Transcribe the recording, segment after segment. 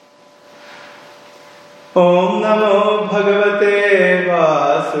Om Namo Bhagavate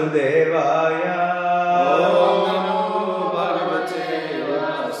Vasudevaya. Om Namo Bhagavate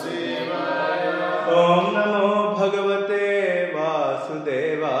Vasudevaya. Om Namo Bhagavate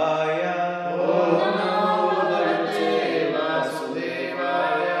Vasudevaya. Om Namo Bhagavate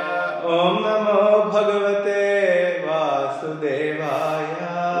Vasudevaya. Om Namo Bhagavate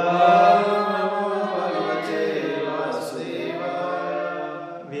Vasudevaya.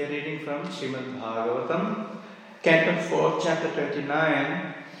 We are reading from Śrīmad Bhāgavatam, Canto 4, Chapter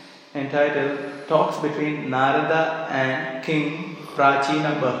 29, entitled Talks Between Narada and King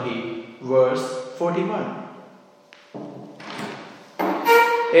Prachina-bahi, verse 41.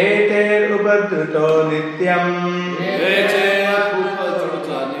 Eter upadruto nityam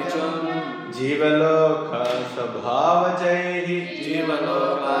Jivaloka sabhavajaihi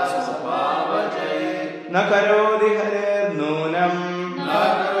Nakarodi harer nunam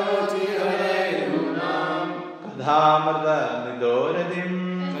Kadhamrta nidoradim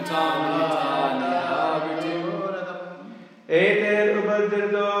Eter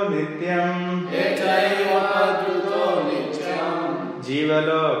upadruto nityam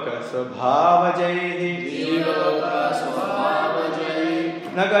Jivaloka sabhavajaihi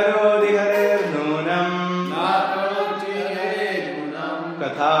Nakarodi harer nunam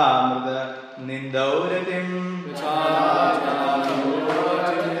Kathamrta nindauratim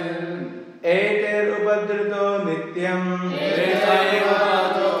Eter upadrito nityam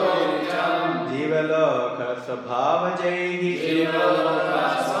Jivaloka sabhavajaihi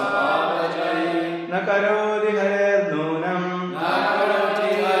Nakarodi harer nunam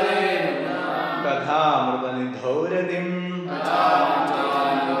Kathamrta nidhauratim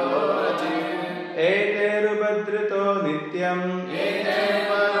Eter upadrito nityam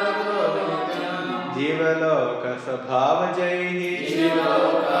Jivaloka sabhavajaihi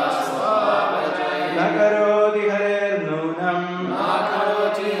Nakarodi harer nunam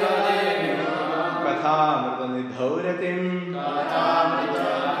Kathamrta nidhauratim.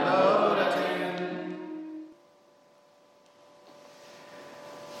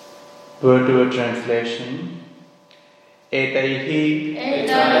 Word-to-word translation. Etaihi,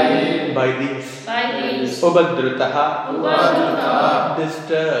 by these, Ubadrutaha,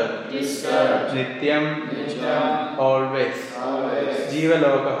 disturbed, Nityam, always,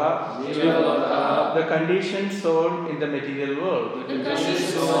 Jivalokaha, the conditioned soul in the material world,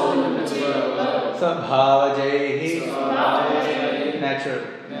 Sabhavajaihi, natural,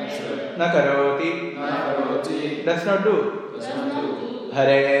 Nakaroti, does not do,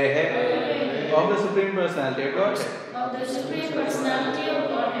 Harehe, of the Supreme Personality of Godhead.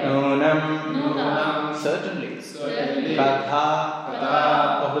 Nunam, certainly. Katha,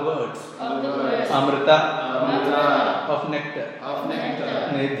 of the words. Amrita, of nectar.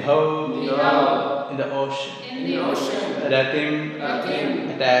 Nidhau, in the ocean. Ratim,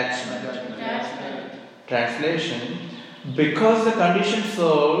 attachment. Translation: because the conditioned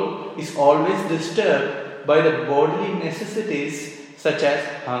soul is always disturbed by the bodily necessities such as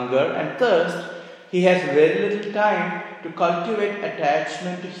hunger and thirst, he has very little time to cultivate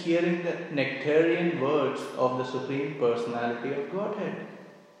attachment to hearing the nectarian words of the Supreme Personality of Godhead.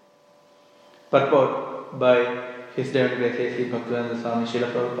 Purport by His Divine Grace Sri Bhaktivedanta Swami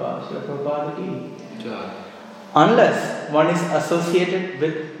Srila Prabhupada ki. Unless one is associated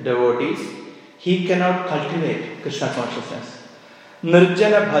with devotees, he cannot cultivate Kṛṣṇa consciousness.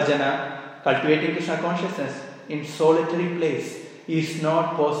 Nirjana-bhajana, cultivating Kṛṣṇa consciousness in solitary place, is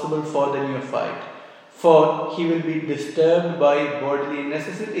not possible for the neophyte, for he will be disturbed by bodily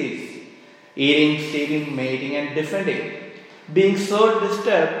necessities, eating, stealing, mating and defending. Being so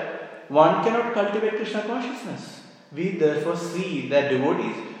disturbed, one cannot cultivate Kṛṣṇa consciousness. We therefore see that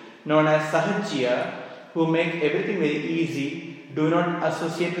devotees, known as Sahajya, who make everything very easy, do not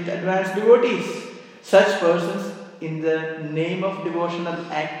associate with advanced devotees. Such persons, in the name of devotional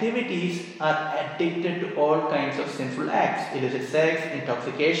activities, are addicted to all kinds of sinful acts, illicit sex,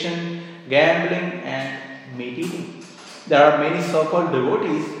 intoxication, gambling and meat eating. There are many so-called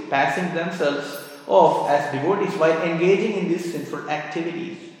devotees passing themselves off as devotees while engaging in these sinful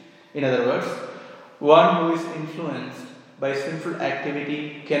activities. In other words, one who is influenced by sinful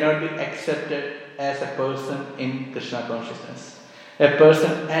activity cannot be accepted as a person in Kṛṣṇa consciousness. A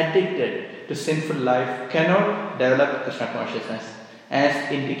person addicted to sinful life cannot develop Kṛṣṇa consciousness, as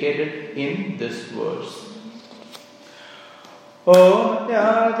indicated in this verse. Om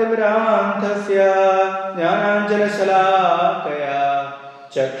Jnanatirandhasya Jnananjana-shalakaya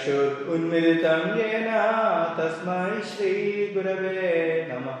Chakshur Unmilitam Yena Tasmai Shri Gurave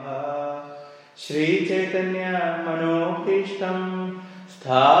Namaha. Shri Chaitanya Manopishtam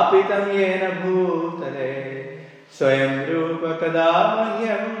स्थापितं येन भूतले स्वयं रूप कदा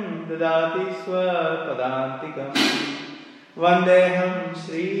मह्यं ददाति स्वपदान्तिकम् वन्देऽहं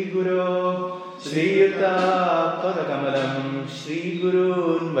श्रीगुरो श्रीयुतापदकमलं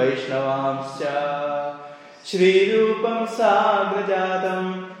श्रीगुरून् वैष्णवांश्च श्रीरूपं साग्रजातं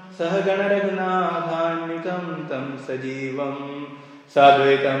सहगणरघुनाथान्वितं तं सजीवं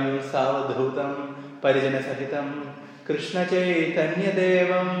साद्वैतं सावधूतं परिजनसहितं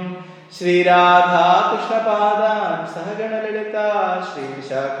कृष्णचैतन्यदेवं श्रीराधा कृष्णपादान् सहगणललिता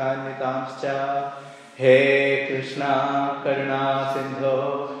श्रीविशाखान्वितांश्च हे कृष्णा करुणा सिन्धो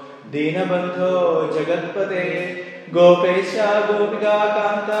दीनबन्धो जगत्पते गोपेश गोपिका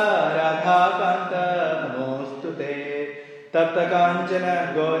कान्त राधा कान्त नमोऽस्तु ते तप्तकाञ्चन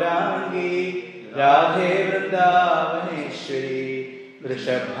गौराङ्गी राधे वृन्दावनेश्वरी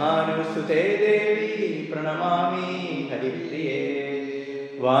वृषभानुसुते देवी प्रणमामि हरिप्रिये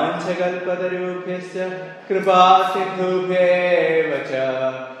वाञ्छकल्पतरुभ्यश्च कृपासिन्धुभ्येव च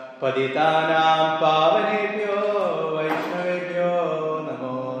पतितानां पावनेभ्यो वैष्णवेभ्यो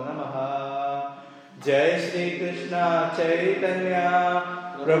नमो नमः। जय श्री कृष्ण चैतन्य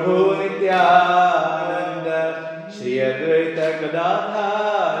प्रभु नित्यानंद श्री अद्वैत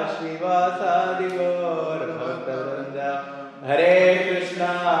गदाधर श्रीवासादि गौर भक्तवृंद। हरे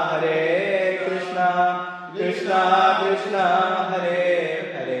कृष्णा कृष्णा कृष्णा हरे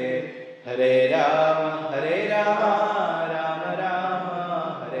हरे हरे राम राम राम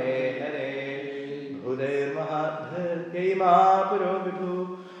हरे हरे। भूदैर्महाधर्यै महापुरो विभु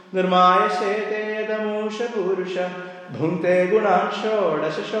निर्माय शेते यदमूष पुरुष भुङ्क्ते गुणान्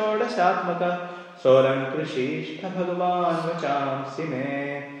षोडश षोडशात्मक सोऽलं कृषीष्ठ भगवान् वचांसि मे।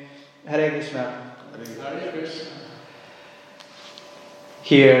 हरे Krishna.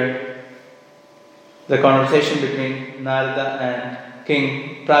 Here, the conversation between Narada and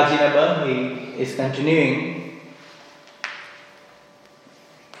King Prajinabarhi is continuing.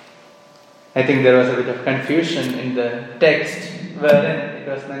 I think there was a bit of confusion in the text wherein it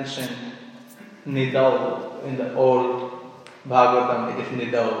was mentioned Nidau in the old Bhāgavatam. It is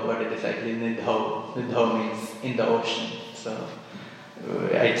Nidau, but it is actually Nidhau. Nidhau means in the ocean. So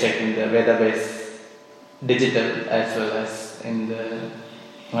I checked in the Veda-based digital as well as in the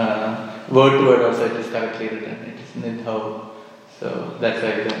word to word also it is correctly written. It is Nidhau. So that's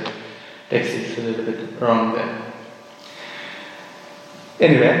why the text is a little bit wrong there.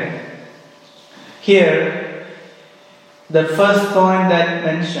 Anyway, here the first point that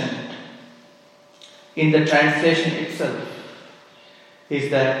mentioned in the translation itself is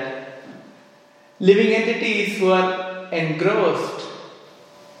that living entities who are engrossed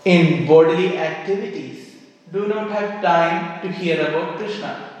in bodily activities do not have time to hear about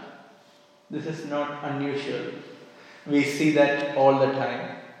Kṛṣṇa. This is not unusual. We see that all the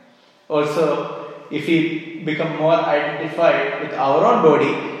time. Also, if we become more identified with our own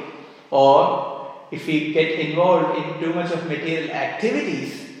body, or if we get involved in too much of material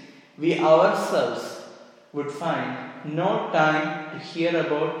activities, we ourselves would find no time to hear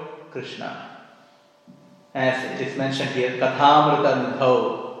about Kṛṣṇa. As it is mentioned here, Kathamrita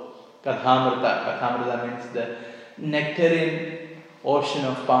Nidhau. Kathamrita means the nectarine ocean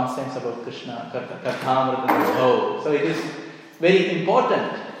of pastimes about Kṛṣṇa. Kathamrita Nidhau. So it is very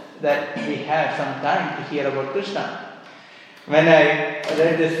important that we have some time to hear about Kṛṣṇa. When I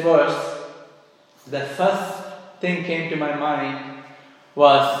read this verse, the first thing came to my mind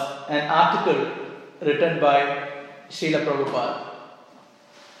was an article written by Srila Prabhupada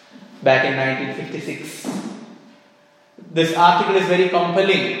back in 1956. This article is very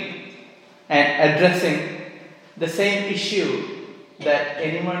compelling and addressing the same issue that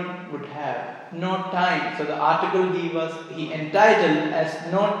anyone would have. No time. So the article he entitled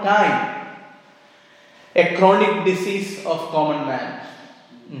as No Time, a chronic disease of common man.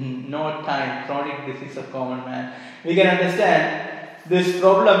 No time, chronic disease of common man. We can understand this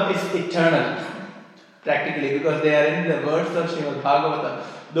problem is eternal, practically, because they are in the words of Śrīmad Bhāgavatam.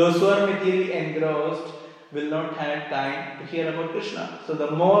 Those who are materially engrossed will not have time to hear about Kṛṣṇa. So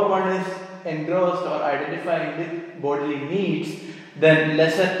the more one is engrossed or identifying with bodily needs, then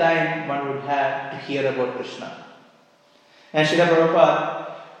lesser time one would have to hear about Kṛṣṇa. And Srila Prabhupada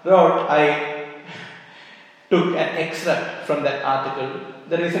wrote, I took an extract from that article.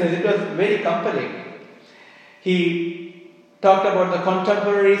 The reason is it was very compelling. He talked about the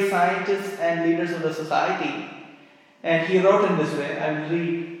contemporary scientists and leaders of the society, and he wrote in this way. I will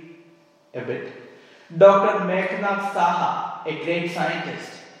read a bit. Dr. Mekhnad Saha, a great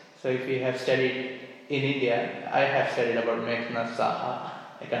scientist. So if you have studied in India, I have studied about Mekhnad Saha.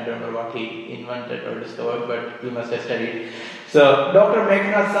 I can't remember what he invented or discovered, but you must have studied. So, Dr.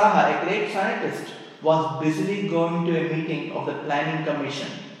 Meghnad Saha, a great scientist, was busily going to a meeting of the Planning Commission.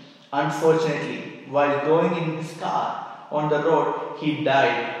 Unfortunately, while going in his car on the road, he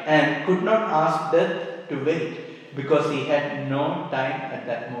died and could not ask death to wait because he had no time at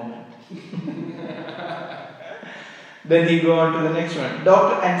that moment. Then he go on to the next one.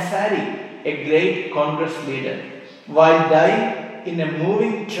 Dr. Ansari, a great Congress leader, while dying in a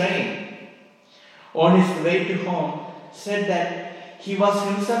moving train on his way to home, said that he was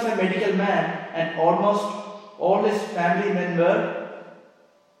himself a medical man and almost all his family men were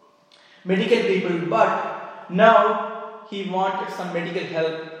medical people, but now he wanted some medical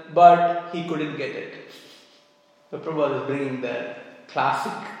help, but he couldn't get it. The Prabhupada is bringing the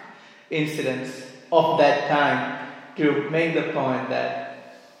classic incidents of that time to make the point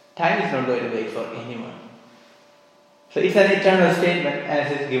that time is not going to wait for anyone. So it's an eternal statement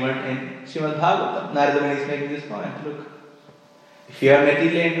as is given in Śrīmad Bhāgavatam. Narada Muni is making this point. Look, if you are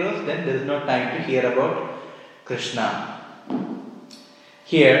materially engrossed, then there is no time to hear about Kṛṣṇa.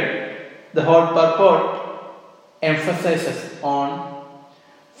 Here, the whole purport emphasizes on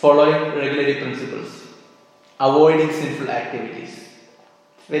following regulatory principles, avoiding sinful activities.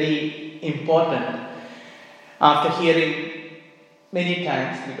 It's very important. After hearing many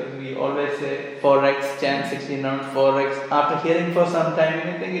times, because we always say 4x, chant 16 rounds, 4x. After hearing for some time,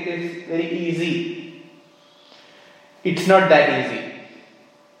 you may think it is very easy. It's not that easy.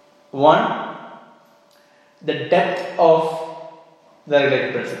 One, the depth of the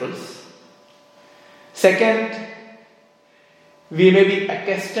related principles. Second, we may be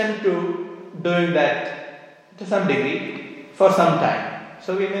accustomed to doing that to some degree for some time.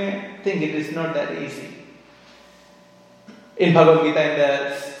 So we may think it is not that easy. In Bhagavad Gita, in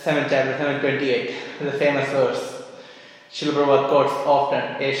the 7th chapter, 728, the famous verse, Srila Prabhupada quotes often,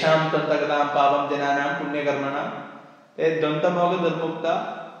 Esham tantagatam pavam jananam punya karmanam dvantamoga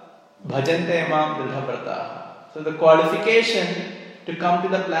dharmukta bhajante mam dridhavrataha. So the qualification to come to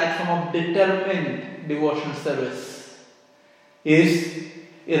the platform of determined devotional service is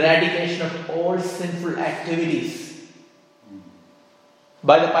eradication of all sinful activities.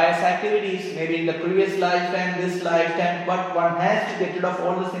 By the pious activities, maybe in the previous lifetime, this lifetime, but one has to get rid of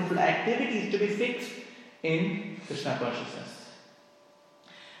all the sinful activities to be fixed in Kṛṣṇa consciousness.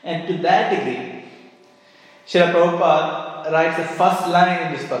 And to that degree, Srila Prabhupada writes the first line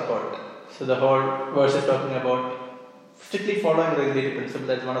in this purport. So the whole verse is talking about strictly following the regulatory principle.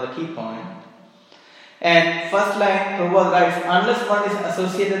 That's one of the key points. And first line, Prabhupada writes, unless one is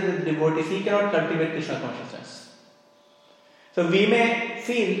associated with devotees, he cannot cultivate Kṛṣṇa consciousness. So we may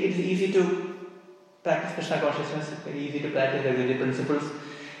feel it is easy to practice Kṛṣṇa consciousness, it's very easy to practice regulatory principles.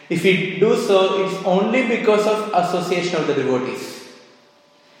 If we do so, it's only because of association of the devotees.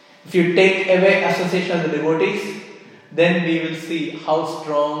 If you take away association of the devotees, then we will see how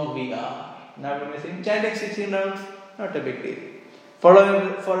strong we are. Now we may say, chanting 16 rounds, not a big deal.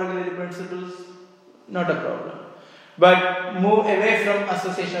 Following regulatory principles, not a problem. But move away from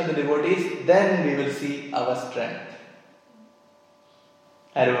association of the devotees, then we will see our strength.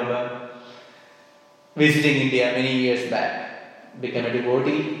 I remember visiting India many years back, became a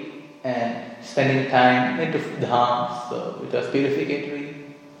devotee and spending time into dham, so it was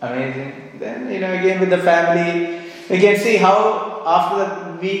purificatory, amazing. Then, again with the family, we can see how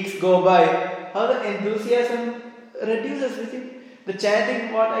after the weeks go by, how the enthusiasm reduces with it. The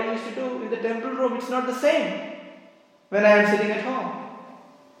chanting, what I used to do in the temple room, it's not the same when I am sitting at home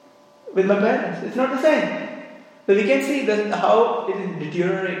with my parents. It's not the same. So we can see how it is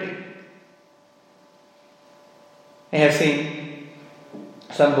deteriorating. I have seen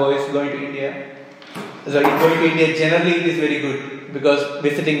some boys going to India. So going to India generally it is very good because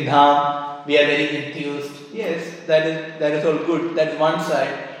visiting dham, we are very enthused. Yes, that is all good. That's one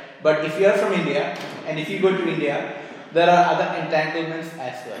side. But if you are from India and if you go to India, there are other entanglements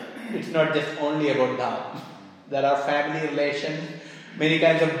as well. It's not just only about dham. There are family relations, many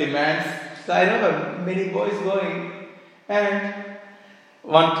kinds of demands. So I remember many boys going, and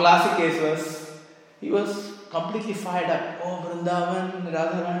one classic case was, he was completely fired up. Oh, Vrindavan,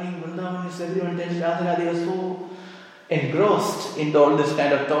 Radharani, Vrindavan is everyone tells Radharani. He was so engrossed into all this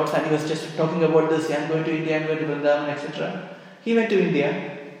kind of thoughts, and he was just talking about this. I'm going to India, I'm going to Vrindavan, etc. He went to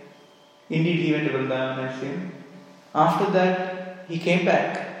India. Indeed, he went to Vrindavan, I see. After that, he came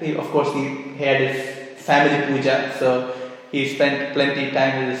back. He had his family puja, so he spent plenty of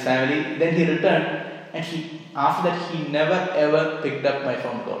time with his family. Then he returned, and after that he never ever picked up my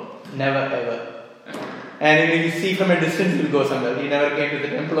phone call. Never ever. And if you see from a distance, he will go somewhere. He never came to the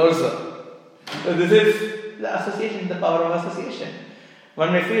temple also. So this is the association, the power of association.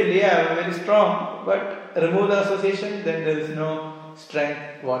 One may feel, very strong, but remove the association, then there is no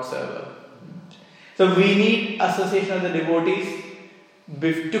strength whatsoever. So we need association of the devotees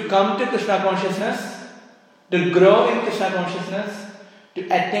to come to Kṛṣṇa consciousness, to grow in Kṛṣṇa consciousness, to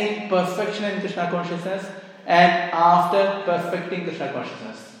attain perfection in Kṛṣṇa consciousness, and after perfecting Kṛṣṇa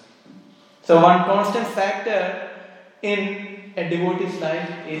consciousness. So one constant factor in a devotee's life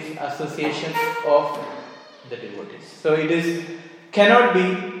is association of the devotees. So it cannot be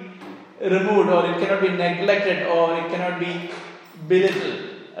removed, or it cannot be neglected, or it cannot be belittled.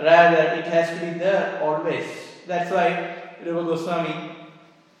 Rather, it has to be there always. That's why Rupa Goswami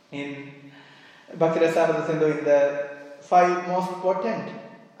in Bhakti-rasa Sindhu, in the 5 most potent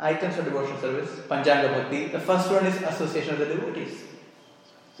items of devotional service, Panchanga Bhakti, the first one is association of the devotees.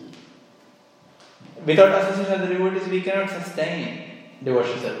 Without association of the devotees, we cannot sustain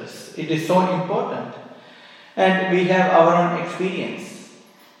devotional service. It is so important. And we have our own experience.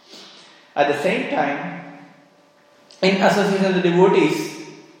 At the same time, in association of the devotees,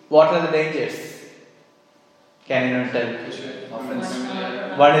 what are the dangers? Can anyone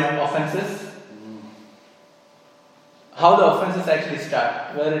tell? What is offenses? How the offenses actually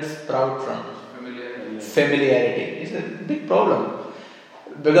start? Where it sprout from? Familiarity. It's a big problem.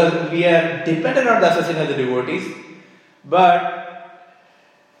 Because we are dependent on the association of the devotees, but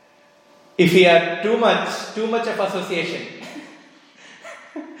if we are too much of association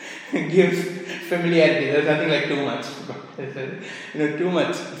gives familiarity. There's nothing like too much. Too much.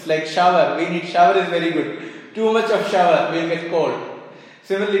 It's like shower. We need shower is very good. Too much of shower, we'll get cold.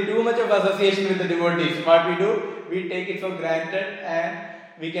 Similarly, too much of association with the devotees. What we do, we take it for granted and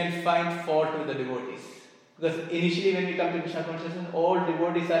we can find fault with the devotees. Because initially when we come to Kṛṣṇa consciousness, all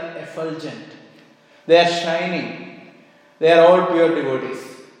devotees are effulgent. They are shining. They are all pure devotees.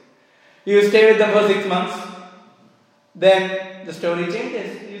 You stay with them for 6 months, then the story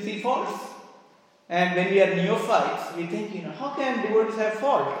changes. You see faults. And when we are neophytes, we think, how can devotees have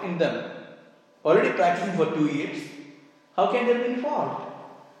fault in them? Already practicing for 2 years. How can there be fault?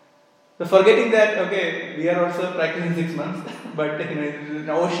 So forgetting that, okay, we are also practicing 6 months, but an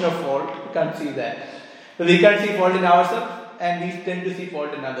ocean of fault, we can't see that. So we can't see fault in ourselves, and we tend to see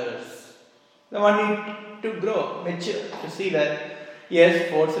fault in others. So one need to grow, mature, to see that, yes,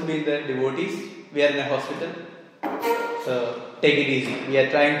 faults will be in the devotees. We are in a hospital, so take it easy. We are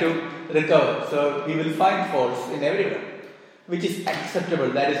trying to recover, so we will find faults in everyone, which is acceptable.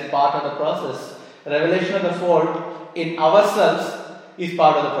 That is part of the process. Revelation of the fault in ourselves is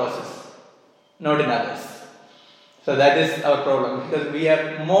part of the process, not in others. So that is our problem, because we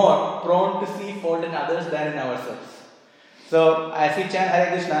are more prone to see fault in others than in ourselves. So as we chant Hare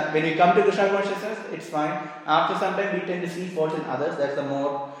Krishna, when we come to Kṛṣṇa consciousness, it's fine. After some time we tend to see fault in others, that's the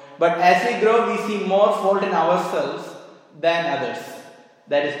more. But as we grow, we see more fault in ourselves than others.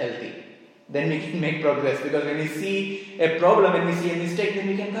 That is healthy. Then we can make progress, because when we see a problem, when we see a mistake, then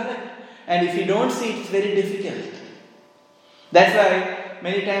we can correct. And if you don't see it, it's very difficult. That's why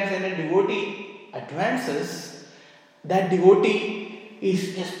many times when a devotee advances, that devotee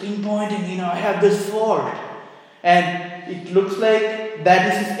is just pinpointing, I have this fault. And it looks like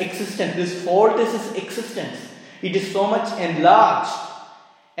that is his existence. This fault is his existence. It is so much enlarged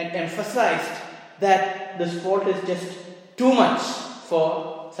and emphasized that this fault is just too much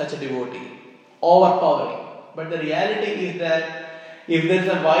for such a devotee. Overpowering. But the reality is that if there is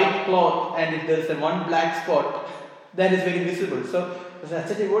a white cloth and if there is a one black spot, that is very visible. So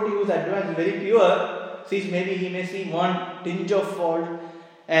such a devotee who is advanced, very pure, sees maybe he may see one tinge of fault,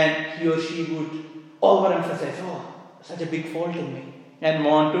 and he or she would overemphasize, such a big fault in me, and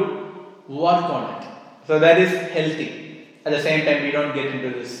want to work on it. So that is healthy. At the same time, we don't get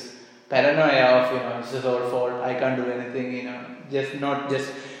into this paranoia of, this is all fault, I can't do anything, not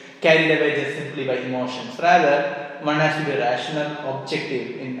just carried away just simply by emotions. Rather, one has to be rational,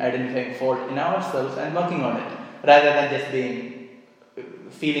 objective in identifying fault in ourselves and working on it, rather than just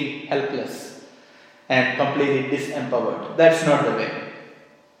feeling helpless and completely disempowered. That's not the way.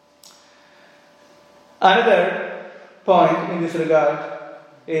 Another point in this regard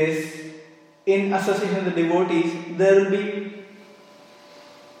is, in association with the devotees, there will be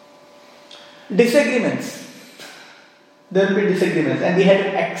disagreements. There will be disagreements, and we have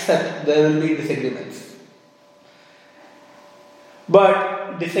to accept there will be disagreements.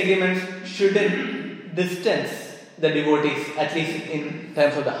 But disagreements shouldn't distance the devotees, at least in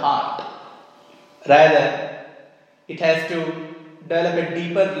terms of the heart. Rather, it has to develop a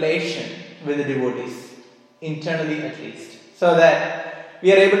deeper relation with the devotees, internally at least, so that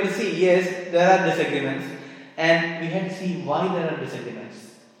we are able to see, yes, there are disagreements, and we have to see why there are disagreements.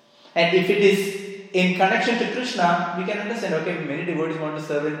 And if it is in connection to Kṛṣṇa, we can understand, okay, many devotees want to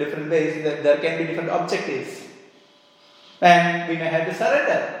serve in different ways, that there can be different objectives. And we may have to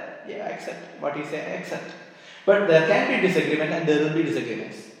surrender. Yeah, accept. What you say, I accept. But there can be disagreement and there will be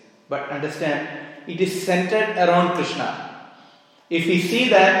disagreements. But understand, it is centered around Kṛṣṇa. If we see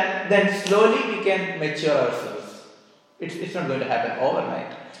that, then slowly we can mature ourselves. It's not going to happen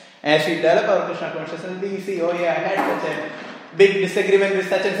overnight. As we develop our Kṛṣṇa consciousness, we see, oh yeah, I had such a big disagreement with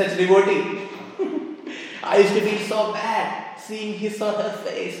such and such devotee. I used to feel so bad seeing his or her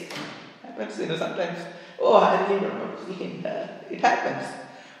face. Happens, sometimes. Oh, I really don't want to see him there. It happens.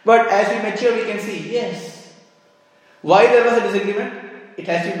 But as we mature, we can see, yes. Why there was a disagreement? It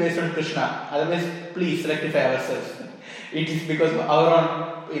has to be based on Kṛṣṇa. Otherwise, please rectify ourselves. It is because of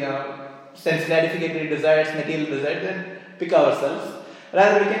our own, sense gratificatory desires, material desires, then pick ourselves.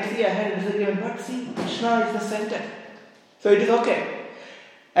 Rather, we can see, I had a disagreement, but see, Kṛṣṇa is the center. So it is okay.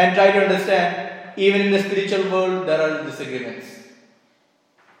 And try to understand, even in the spiritual world, there are disagreements.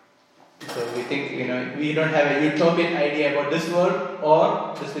 So we think, we don't have a utopian idea about this world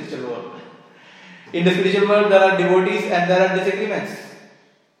or the spiritual world. In the spiritual world, there are devotees and there are disagreements.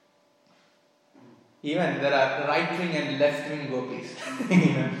 Even there are right-wing and left-wing gopis.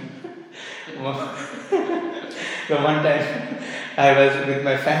 So one time, I was with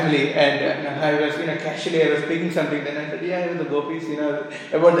my family and I was, casually I was speaking something. Then I said, yeah, the gopis,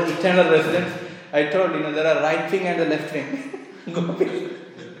 about the eternal residence. I told, there are right-wing and the left-wing gopis.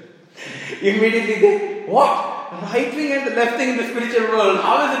 Immediately they, what? Right-wing and the left-wing in the spiritual world?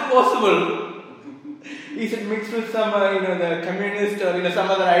 How is it possible? Is it mixed with some, the communist or, some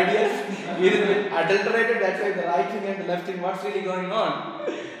other ideas? Is it adulterated? That's why the right wing and the left wing, what's really going on?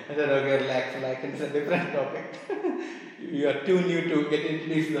 I said, okay, relax, it's a different topic. You are too new to get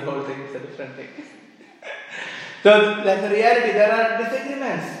introduced to the whole thing, it's a different thing. So that's the reality, there are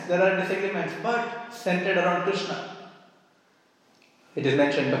disagreements, but centered around Kṛṣṇa. It is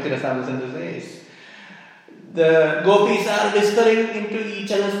mentioned, Bhakti Rasamrita says, the gopis are whispering into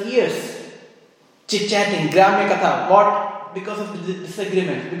each other's ears. Chit-chatting, Gramya Katha. What? Because of the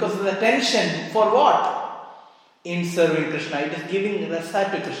disagreement. Because of the tension. For what? In serving Kṛṣṇa. It is giving rasa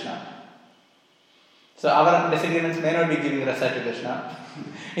to Kṛṣṇa. So our disagreements may not be giving rasa to Kṛṣṇa.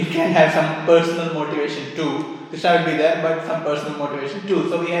 It can have some personal motivation too. Kṛṣṇa will be there, but some personal motivation too.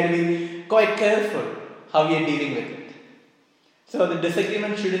 So we have to be quite careful how we are dealing with it. So the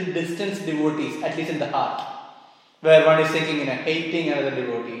disagreement shouldn't distance devotees, at least in the heart. Where one is thinking, hating another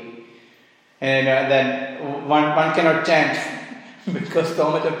devotee. And then one cannot chant because so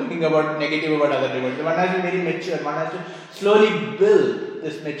much of thinking about negative about other devotees. One has to be very mature. One has to slowly build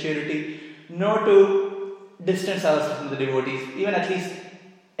this maturity, not to distance ourselves from the devotees, even at least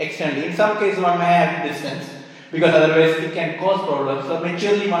externally. In some cases, one may have distance because otherwise it can cause problems. So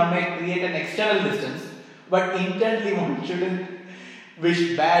maturely, one may create an external distance, but internally, one shouldn't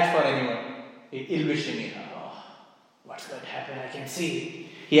wish bad for anyone. Ill wishing. What's going to happen? I can see.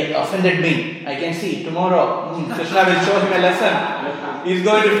 He has offended me. I can see. Tomorrow, Kṛṣṇa will show him a lesson. He is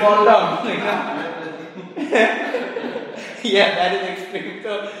going to fall down. Yeah, that is extreme.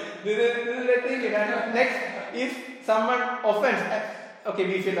 So, this is the thing. Next, if someone offends, okay,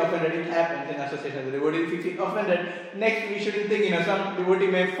 we feel offended. It happens in association with the devotee. If we feel offended, next we shouldn't think, some devotee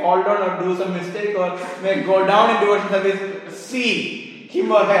may fall down or do some mistake or may go down in devotion service. See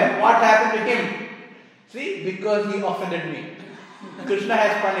him or her. What happened to him? See, because he offended me. Kṛṣṇa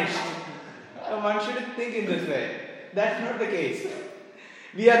has punished. One shouldn't think in this way. That's not the case.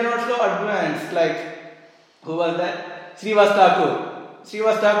 We are not so advanced like, who was that? Srivas Thakur.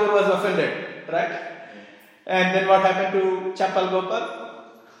 Srivas Thakur was offended, right? And then what happened to Chappal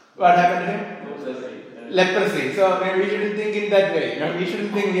Gopal? What happened to him? Leprosy. So we shouldn't think in that way. We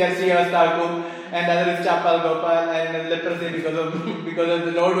shouldn't think we are Srivas Thakur and other is Chappal Gopal and leprosy because of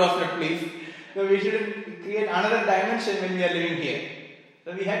the Lord was not pleased. So we shouldn't create another dimension when we are living here.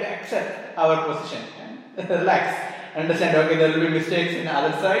 So we have to accept our position and relax. Understand, okay, there will be mistakes in the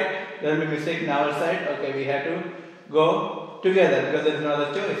other side, there will be mistakes in our side, okay, we have to go together because there is no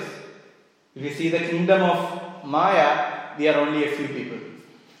other choice. If you see the kingdom of Maya, we are only a few people.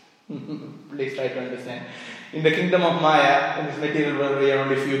 Please try to understand. In the kingdom of Maya, in this material world, we are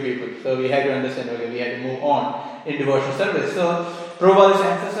only a few people. So we have to understand, okay, we have to move on in devotional service. So Prabhupada is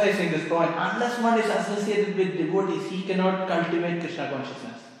emphasizing this point. Unless one is associated with devotees, he cannot cultivate Kṛṣṇa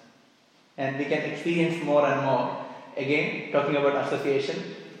consciousness. And we can experience more and more. Again, talking about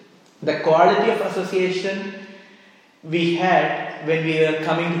association. The quality of association we had when we were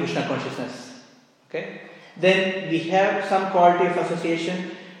coming to Kṛṣṇa consciousness. Okay? Then we have some quality of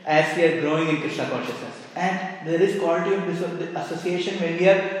association as we are growing in Kṛṣṇa consciousness. And there is quality of this association when we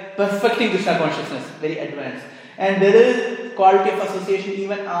are perfecting Krishna consciousness, very advanced. And there is quality of association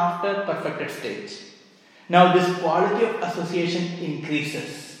even after perfected stage. Now this quality of association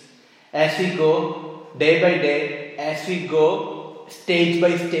increases as we go day by day, as we go stage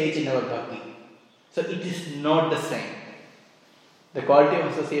by stage in our bhakti. So it is not the same. The quality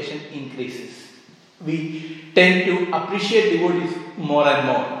of association increases. We tend to appreciate devotees more and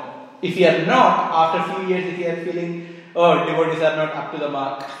more. If we are not, after a few years, if we are feeling, oh, devotees are not up to the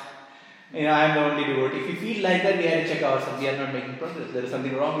mark, I am the only devotee. If we feel like that, we have to check ourselves. We are not making progress. There is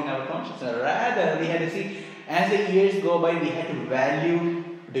something wrong in our consciousness. Rather, we have to see, as the years go by, we have to value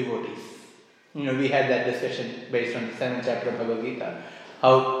devotees. We had that discussion based on the 7th chapter of Bhagavad Gita,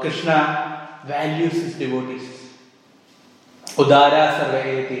 how Kṛṣṇa values his devotees. Udara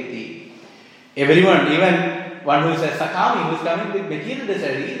sarvayeti. Everyone, even one who is a sakami, who is coming with material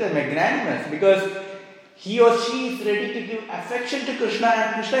desire, he is a magnanimous because he or she is ready to give affection to Kṛṣṇa,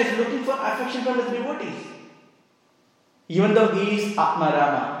 and Kṛṣṇa is looking for affection from his devotees. Even though he is Atma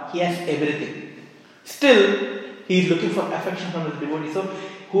Rama, he has everything. Still, he is looking for affection from his devotees. So,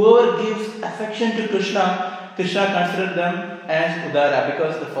 whoever gives affection to Kṛṣṇa, Kṛṣṇa considers them as Udara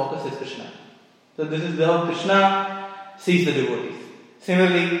because the focus is Kṛṣṇa. So, this is how Kṛṣṇa sees the devotees.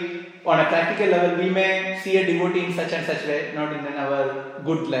 Similarly, on a practical level, we may see a devotee in such and such way, not in our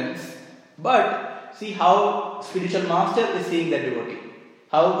good lens. But see how spiritual master is seeing that devotee.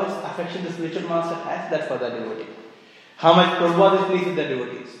 How much affection the spiritual master has that for that devotee. How much Prabhupada is pleased with the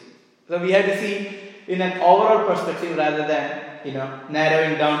devotees. So we have to see in an overall perspective rather than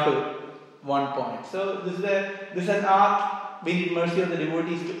narrowing down to one point. So this is an art. We need mercy of the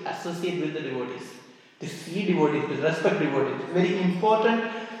devotees to associate with the devotees, to see devotees, to respect devotees. It's very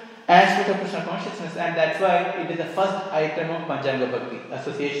important aspect of Krishna consciousness, and that's why it is the first item of Panchanga Bhakti,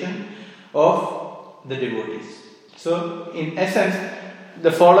 association of the devotees. So, in essence,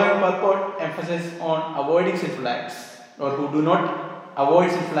 the following purport emphasis on avoiding sinful acts, or who do not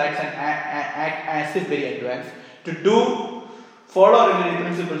avoid sinful acts and act as if very advanced. To follow regulatory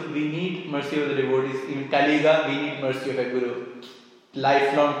principles, we need mercy of the devotees. In Kali Yuga, we need mercy of a guru.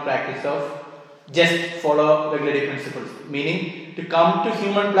 Lifelong practice of just follow regulatory principles, meaning to come to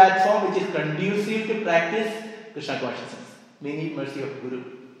human platform which is conducive to practice Krishna consciousness. We need mercy of Guru.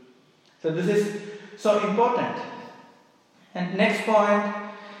 So this is so important. And next point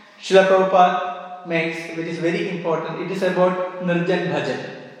Srila Prabhupada makes, which is very important, it is about Nirjana-bhajana.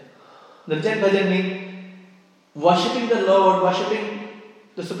 Nirjana-bhajana means worshipping the Lord, worshipping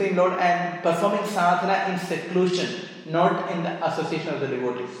the Supreme Lord and performing sadhana in seclusion, not in the association of the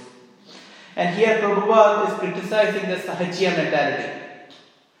devotees. And here Prabhupada is criticizing the Sahajiya mentality.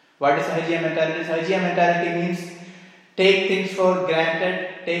 What is Sahajiya mentality? Sahajiya mentality means take things for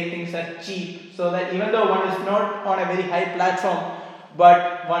granted, take things as cheap, so that even though one is not on a very high platform,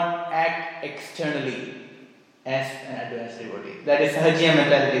 but one act externally as an advanced devotee. That is Sahajiya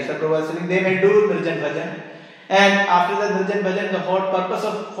mentality. So Prabhupada is saying they may do Nirjana-bhajana, and after the Nirjana-bhajana, the whole purpose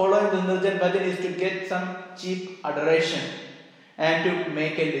of following the Nirjana-bhajana is to get some cheap adoration and to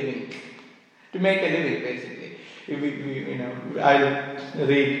make a living. To make a living, basically. I'll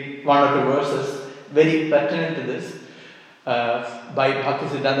read one or two verses very pertinent to this by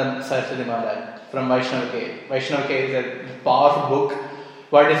Bhaktisiddhanta Saraswati Maharaj from Vaishnava K. Vaishnava K is a powerful book.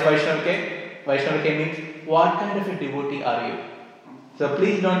 What is Vaishnava K? Vaishnava K means what kind of a devotee are you? So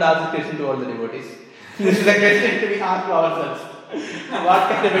please don't ask this question to all the devotees. This is a question to be asked to ourselves. What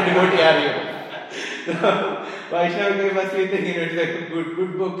kind of a devotee are you? So Vaishnava K must be thinking it's a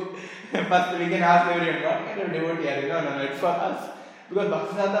good book. First we can ask everyone, what kind of devotee are you? No, it's for us. Because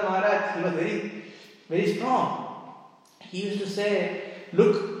Bhaktisiddhanta Maharaj, he was very, very strong. He used to say,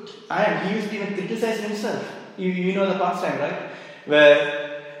 look, he used to even criticize himself. You know the pastime, right?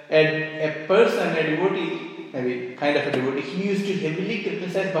 Where a person, a devotee, maybe kind of a devotee, he used to heavily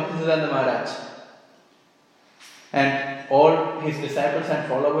criticize Bhaktisiddhanta Maharaj. And all his disciples and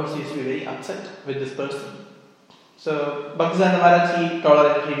followers used to be very upset with this person. So Bhaktisiddhanta Maharaj, he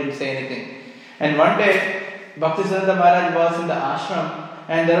tolerated, he didn't say anything. And one day, Bhaktisiddhanta Maharaj was in the ashram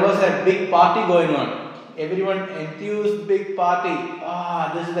and there was a big party going on. Everyone enthused, big party.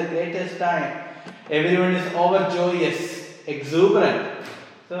 This is the greatest time. Everyone is overjoyous, exuberant.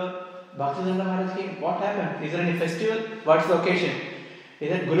 So Bhaktisiddhanta Maharaj came, what happened? Is there any festival? What's the occasion? He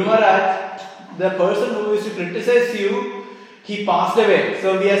said, Guru Maharaj, the person who used to criticize you, he passed away.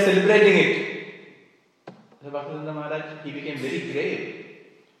 So we are celebrating it. So Bhaktisiddhanta Maharaj, he became very grave.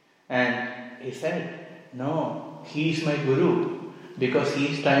 And he said, no, he is my Guru because he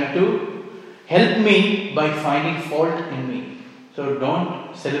is trying to help me by finding fault in me. So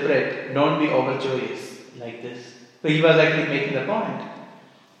don't celebrate, don't be overjoyous like this. So he was actually making the point.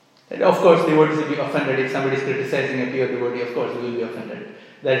 And of course, devotees will be offended if somebody is criticizing a pure devotee. Of course, we will be offended.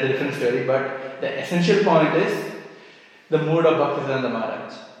 That is a different story. But the essential point is the mood of Bhaktisiddhanta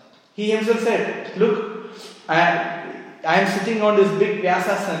Maharaj. He himself said, "Look, I am sitting on this big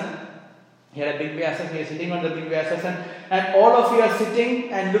Vyasasana. He had a big Vyasasana. He is sitting on the big Vyasasana, and all of you are sitting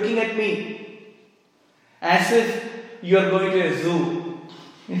and looking at me as if you are going to a zoo.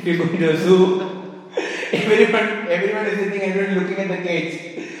 If you are going to a zoo, everyone is sitting, everyone is looking at the cage.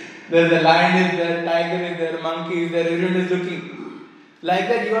 There is a lion is there, tiger is there, monkey is there, everyone is looking. Like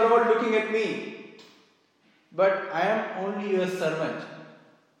that, you are all looking at me. But I am only your servant."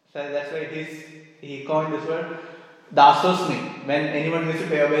 So that's why he coined this word, Dāsosmi. When anyone used to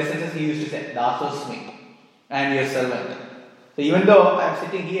pay obeisances, he used to say, Dāsosmi, I am your servant. So even though I am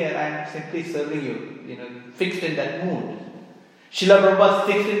sitting here, I am simply serving you, fixed in that mood. Srila Prabhupada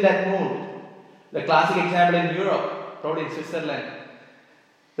fixed in that mood. The classic example in Europe, probably in Switzerland,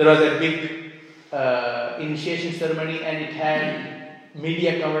 there was a big initiation ceremony and it had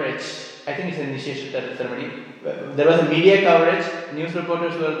media coverage. I think it's an initiation ceremony. There was a media coverage, news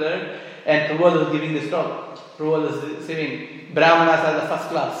reporters were there, and Prabhupada was giving this talk. Prabhupada was saying, Brahmanas are the first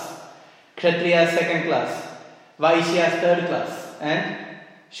class, Kshatriyas second class, Vaishyas third class, and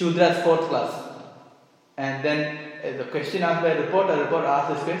Shudras fourth class. And then the question asked by a reporter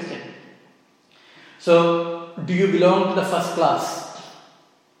asked this question. So, do you belong to the first class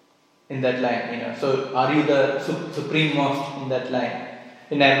in that line? So, are you the supreme most in that line?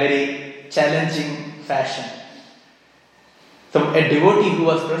 In a very challenging fashion. So, a devotee who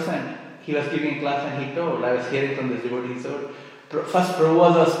was present, he was giving class and he told, I was hearing from this devotee, so first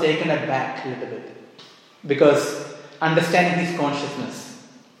Prabhupada was taken aback a little bit because understanding his consciousness.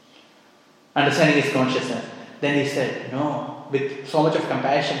 Then he said, no, with so much of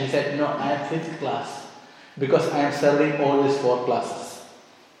compassion, he said, no, I am fifth class because I am serving all these four classes.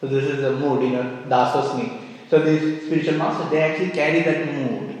 So this is the mood, Dāsosmi. So these spiritual masters, they actually carry that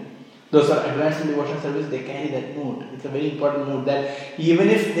mood. Those who are advanced in devotional service, they carry that mood. It's a very important mood that even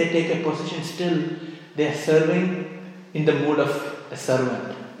if they take a position, still they are serving in the mood of a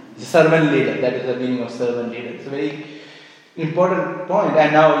servant. The servant leader, that is the meaning of servant leader. It's a very important point.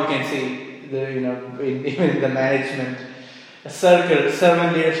 And now you can see, even in the management circle,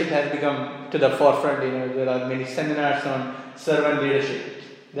 servant leadership has become to the forefront. There are many seminars on servant leadership.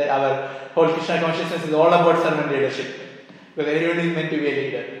 That our whole Kṛṣṇa consciousness is all about servant leadership. Because everyone is meant to be a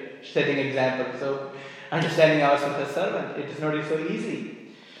leader, setting example. So, understanding ourselves as servant, it is not so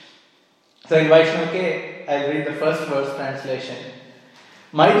easy. So, in Vaishnava K, I'll read the first verse translation.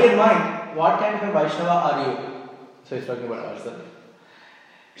 My dear mind, what kind of a Vaishnava are you? So, he's talking about ourselves.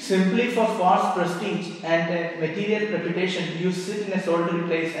 Simply for false prestige and material reputation, you sit in a solitary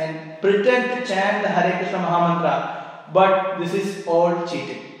place and pretend to chant the Hare Krishna Mahamantra. But this is all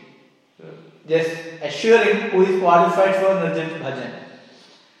cheating. Just assuring who is qualified for Nirjana-bhajana.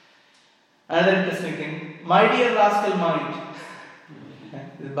 Another interesting thing, my dear rascal mind.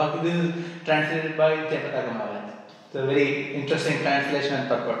 This is translated by Jayapataka Maharaj. It's a very interesting translation and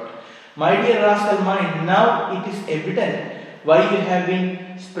purport. My dear rascal mind, now it is evident why you have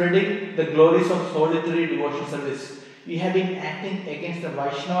been spreading the glories of solitary devotional service. You have been acting against the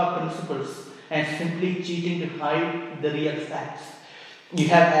Vaishnava principles and simply cheating to hide the real facts. You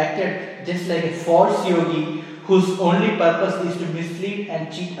have acted just like a false yogi whose only purpose is to mislead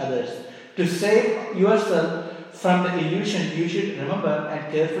and cheat others. To save yourself from the illusion, you should remember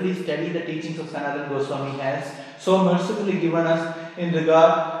and carefully study the teachings of Sanatana Goswami has so mercifully given us in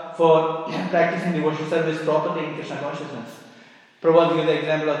regard for practicing devotional service properly in Kṛṣṇa consciousness. Prabhupada gives the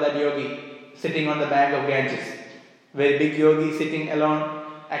example of that yogi sitting on the bank of Ganges. Very big yogi sitting alone,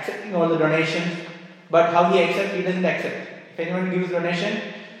 accepting all the donations, but how he accepts, he doesn't accept. If anyone gives donation,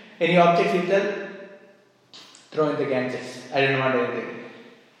 any object he tell, throw in the Ganges. I don't want anything.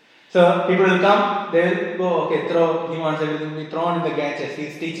 So people will come, they will go, okay, throw, he wants everything to be thrown in the Ganges. He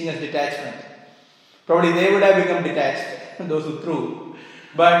is teaching us detachment. Probably they would have become detached, those who threw.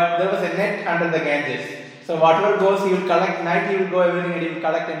 But there was a net under the Ganges. So whatever goes, he will collect. Night he will go everything and he will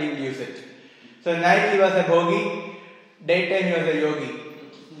collect and he will use it. So night he was a bhogi, daytime he was a yogi.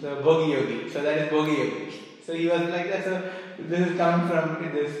 So bhogi yogi. So that is bhogi yogi. So he was like that. So this is coming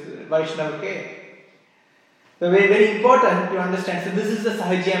from this Vaishnava K. So very, very important to understand. So this is the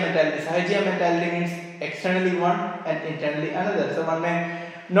Sahajya mentality. Sahajya mentality means externally one and internally another. So one may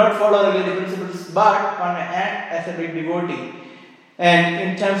not follow related principles, but one may act as a big devotee. And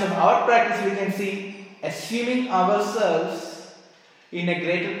in terms of our practice, we can see assuming ourselves in a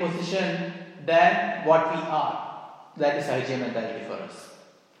greater position than what we are. That is Sahajya mentality for us.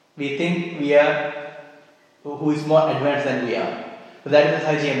 We think we are who is more advanced than we are. So that is the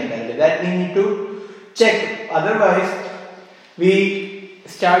Sahajiya mentality. That we need to check. Otherwise, we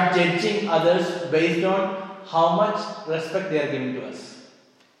start judging others based on how much respect they are giving to us.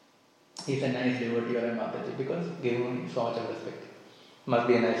 He's a nice devotee or a Mataji because giving him so much of respect. Must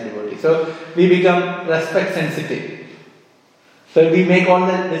be a nice devotee. So we become respect sensitive. So we make all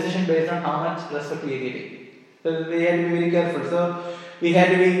the decision based on how much respect we are getting. So we have to be very careful. So we have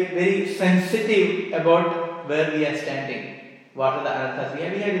to be very sensitive about where we are standing. What are the anarthas? We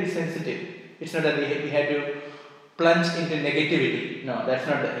have to be sensitive. It's not that we have to plunge into negativity. No, that's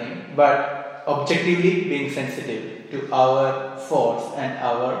not the aim. But objectively being sensitive to our faults and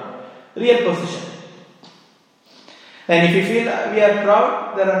our real position. And if you feel we are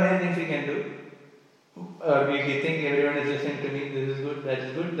proud, there are many things we can do. Or we think everyone is listening to me, this is good, that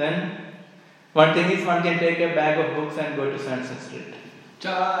is good, then one thing is one can take a bag of books and go to Sunset Street. It's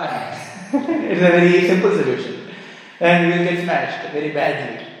a very simple solution. And we will get smashed very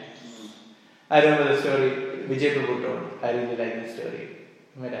badly. I remember the story Vijay Prabhu told. I really like this story.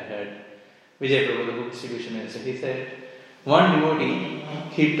 You might have heard. Vijay Prabhu, the book distribution minister, he said, one devotee,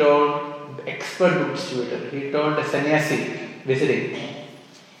 he told, expert book distributor, he told a sannyasi visiting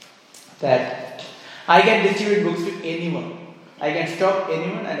that I can distribute books to anyone. I can stop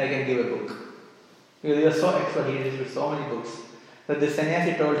anyone and I can give a book. Because he was so expert, he distributed so many books. So the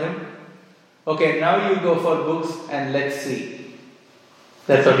sannyasi told him, okay, now you go for books and let's see.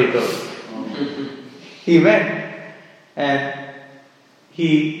 That's what he told. He went and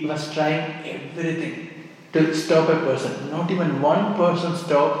he was trying everything to stop a person. Not even one person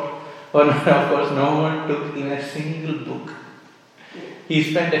stopped, or of course no one took even a single book. He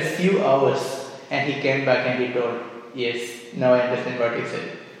spent a few hours and he came back and he told, yes, now I understand what he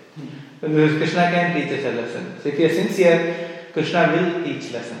said. Because Kṛṣṇa can teach us a lesson. So if you are sincere, Kṛṣṇa will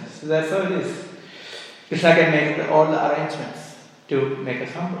teach lessons. So that's how it is. Kṛṣṇa can make all the arrangements to make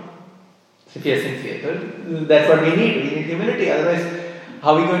us humble. So if you are sincere, so that's what we need. We need humility. Otherwise,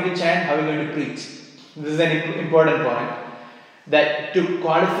 how are we going to chant? How are we going to preach? This is an important point. That to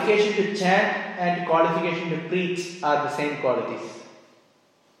qualification to chant and qualification to preach are the same qualities.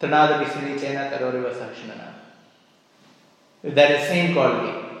 That is the same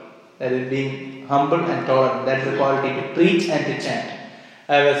quality. That is being humble and tolerant. That is the quality to preach and to chant.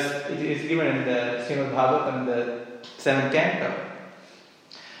 It is given in the Śrīmad Bhāgavatam, the 7th canto.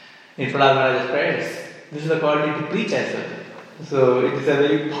 In Prahlāda Mahārāja's prayers. This is the quality to preach as well. So it is a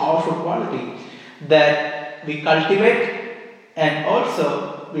very powerful quality that we cultivate and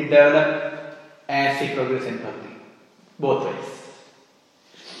also we develop as we progress in bhakti. Both ways.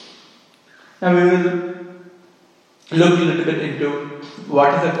 Now we will look a little bit into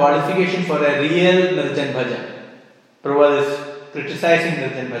what is the qualification for a real Nirjana-bhajana. Prabhupada is criticizing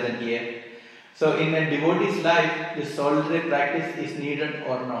Nirjana-bhajana here. So in a devotee's life, the solitary practice is needed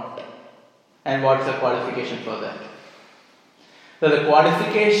or not. And what is the qualification for that? So the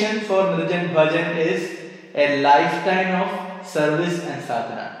qualification for Nirjana-bhajana is a lifetime of service and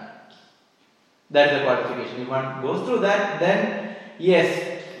sadhana. That is the qualification. If one goes through that, then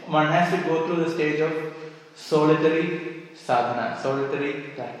yes, one has to go through the stage of solitary sadhana, solitary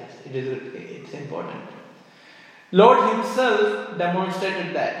practice. It's important. Lord himself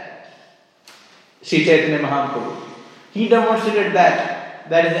demonstrated that. Sri Chaitanya Mahaprabhu. He demonstrated that.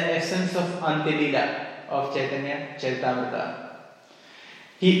 That is the essence of Antilila of Chaitanya Charitamrita.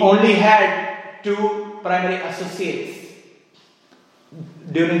 He only had two primary associates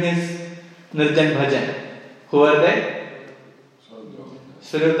during his Nirjana-bhajana. Who were they?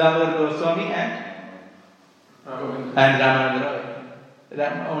 Sri Damodar Goswami and Ramananda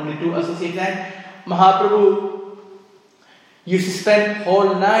Roy. Only two associates. And Mahaprabhu used to spend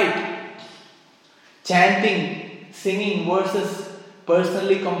whole night chanting, singing verses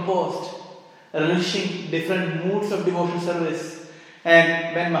personally composed, relishing different moods of devotional service.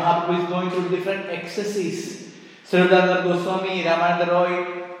 And when Mahaprabhu is going through different ecstasies, Sri Damodar Goswami, Ramananda Roy,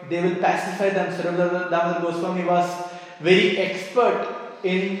 they will pacify them. Sri Damodar Goswami was very expert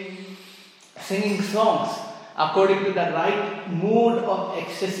in singing songs according to the right mood of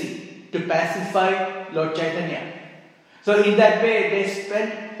ecstasy to pacify Lord Chaitanya. So in that way they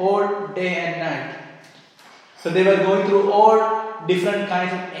spent whole day and night. So they were going through all different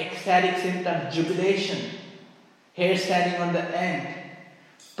kinds of ecstatic symptoms, jubilation, hair standing on the end,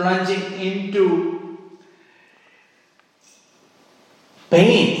 plunging into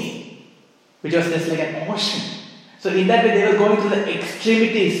pain, which was just like an ocean. So in that way they were going through the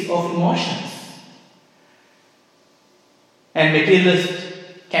extremities of emotions. And materialists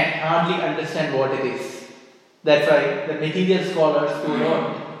can hardly understand what it is. That's why the material scholars who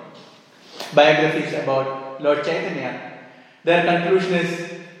wrote biographies about Lord Chaitanya, Their conclusion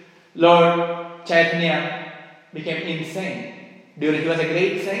is Lord Chaitanya became insane. He was a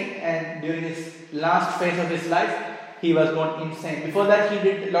great saint, and during his last phase of his life, he was gone insane. Before that, he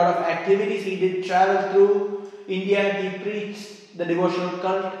did a lot of activities. He did travel through India. He preached the devotional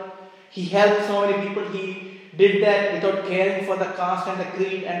cult. He helped so many people. He did that without caring for the caste and the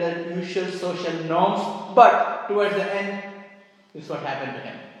creed and the usual social norms. But towards the end, this is what happened to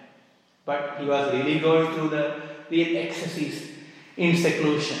him. But he was really going through the real excesses in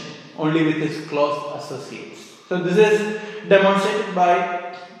seclusion, only with his close associates. So this is demonstrated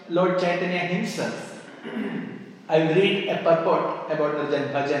by Lord Chaitanya himself. I will read a purport about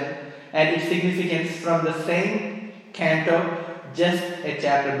Nirjana-bhajana and its significance from the same canto, just a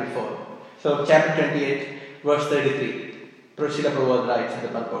chapter before. So chapter 28, verse 33. Srila Prabhupada writes in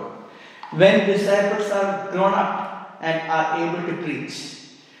the purport. When disciples are grown up and are able to preach,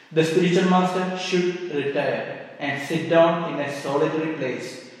 the spiritual master should retire and sit down in a solitary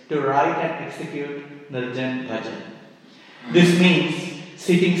place to write and execute Nirjana-bhajana. This means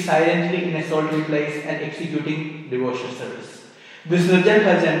sitting silently in a solitary place and executing devotional service. This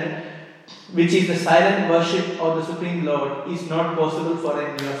Nirjana-bhajana, which is the silent worship of the Supreme Lord, is not possible for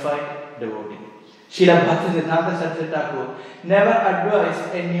a neophyte devotee. Srila Bhaktisiddhanta Saraswati Thakur never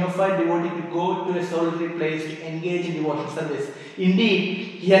advised a neophyte devotee to go to a solitary place to engage in devotional service. Indeed,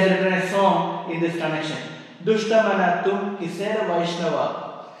 he has written a song in this connection. Dushta mana tum kisera Vaishnava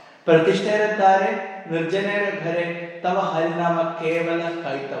Pratishtera tare nirjanera ghare tava harinama kevala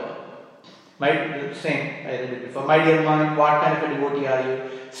kaitava. Same, I read it before. My dear mind, what kind of a devotee are you?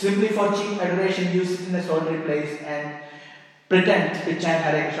 Simply for cheap adoration, you sit in a solitary place and pretend to chant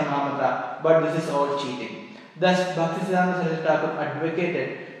Hare Krishna Mahamantra, but this is all cheating. Thus, Bhaktisiddhanta Saraswati Thakur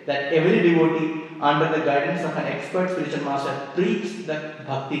advocated that every devotee, under the guidance of an expert spiritual master, preach the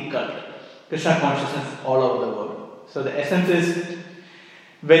bhakti cult, Krishna consciousness all over the world. So the essence is,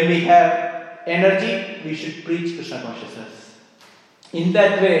 when we have energy, we should preach Krishna consciousness. In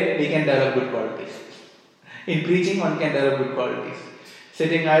that way, we can develop good qualities. In preaching, one can develop good qualities.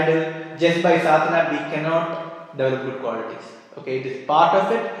 Sitting idle, just by sadhana, we cannot develop good qualities. Okay, it is part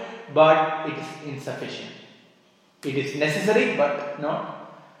of it, but it is insufficient. It is necessary, but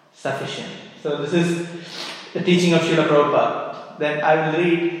not sufficient. So this is the teaching of Srila Prabhupada. Then I will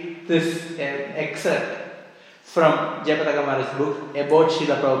read this excerpt from Jayapataka Maharaj's book about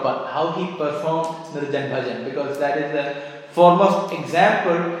Srila Prabhupada, how he performed Nirjana-bhajana, because that is the foremost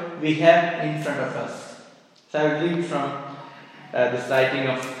example we have in front of us. So I will read from this writing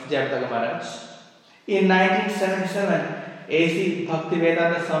of Jayapataka Maharaj. In 1977, A.C.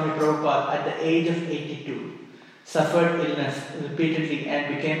 Bhaktivedanta Swami Prabhupada, at the age of 82, suffered illness repeatedly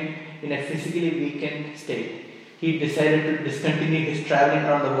and became in a physically weakened state. He decided to discontinue his traveling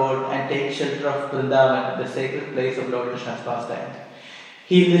around the world and take shelter of Vrindavan, the sacred place of Lord Krishna's pastime.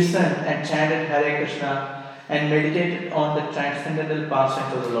 He listened and chanted Hare Krishna and meditated on the transcendental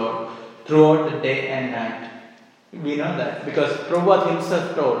pastimes of the Lord throughout the day and night. We know that because Prabhupada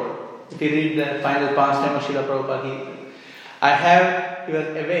himself told, if you read the final pastime of Srila Prabhupada, he was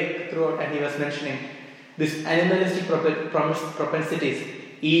awake throughout and he was mentioning this animalistic propensities,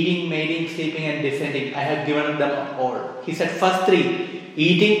 eating, mating, sleeping and defending, I have given them all. He said first three,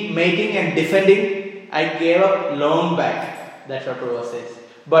 eating, mating and defending, I gave up long back. That's what Prabhupada says.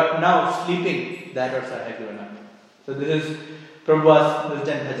 But now sleeping, that also I have given up. So this is Prabhupada's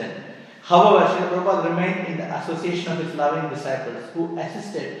Nirjana-bhajana. However, Srila Prabhupada remained in the association of his loving disciples who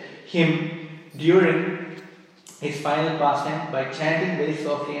assisted him during his final pastime by chanting very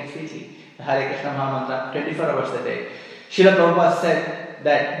softly and sweetly the Hare Krishna Mahamantra 24 hours a day. Srila Prabhupada said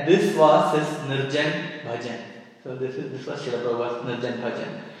that this was his Nirjana-bhajana. So this was Srila Prabhupada's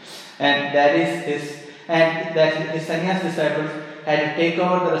Nirjana-bhajana. And that his sannyas disciples had to take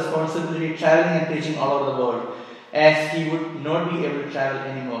over the responsibility traveling and preaching all over the world, as he would not be able to travel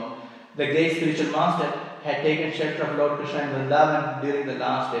anymore. The great spiritual master had taken shelter of Lord Krishna in Vrindavan during the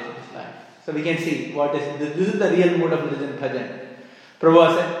last days of his life. So we can see what is this. This is the real mood of Nirjana-bhajana.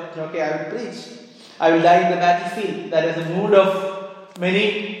 Prabhupada said, okay, I will preach. I will die in the battlefield. That is the mood of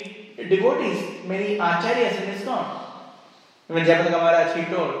many devotees, many acharyas in ISKCON. When Jayapataka Maharaj,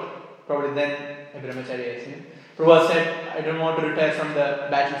 he told, probably then a brahmacharya is him, Prabhupada said, I don't want to retire from the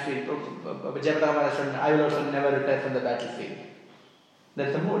battlefield. Jayapataka Maharaj said, I will also never retire from the battlefield.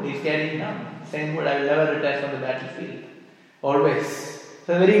 That's the mood he's carrying now. Same mood, I will never retire from the battlefield. Always.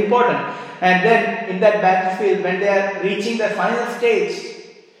 So very important. And then in that battlefield, when they are reaching the final stage,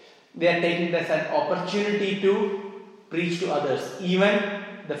 they are taking this as an opportunity to preach to others. Even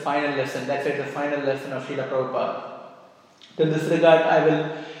the final lesson. That's the final lesson of Srila Prabhupada. To this regard, I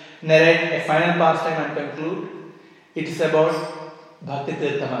will narrate a final pastime and conclude. It is about Bhakti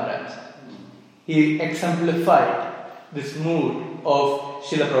Tirtha Maharaj. He exemplified this mood of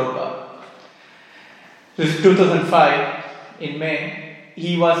Srila Prabhupada. This is 2005 in May.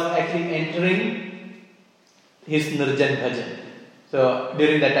 He was actually entering his Nirjana-bhajana. So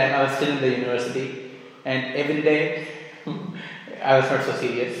during that time I was still in the university, and every day I was not so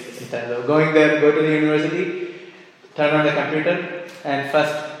serious in terms of going there, go to the university, turn on the computer and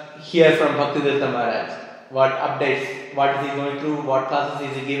first hear from Bhakti Tirtha Maharaj. What updates, what is he going through, what classes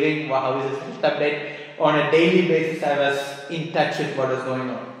is he giving, how is his health update. On a daily basis I was in touch with what was going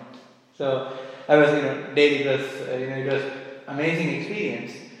on. So I was, daily, it was amazing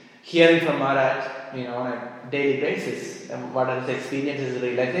experience. Hearing from Maharaj, on a daily basis, and what are his experiences,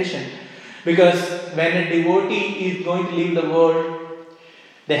 realization. Because when a devotee is going to leave the world,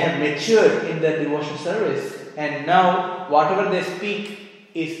 they have matured in their devotion service, and now whatever they speak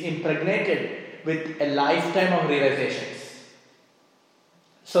is impregnated with a lifetime of realizations.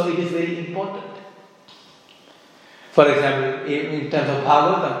 So it is very important. For example, in terms of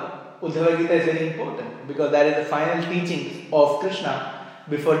Bhāgavatam, Uddhava Gita is very important because that is the final teachings of Kṛṣṇa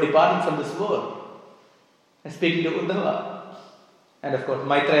before departing from this world. And speaking to Uddhava. And of course,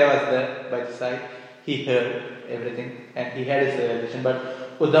 Maitreya was there by the side. He heard everything and he had his realization.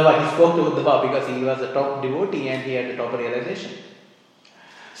 But Uddhava, he spoke to Uddhava because he was a top devotee and he had a top realization.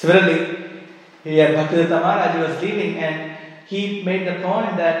 Similarly, here Bhaktivedanta Maharaj was leaving and he made the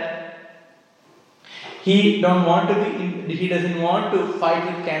point that he doesn't want to fight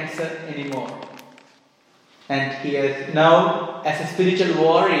with cancer anymore. And he has now, as a spiritual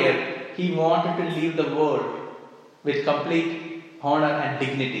warrior, he wanted to leave the world with complete honor and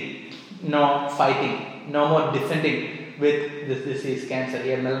dignity. No fighting, no more defending with this disease, cancer. He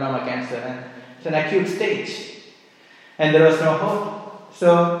had melanoma cancer and it's an acute stage. And there was no hope.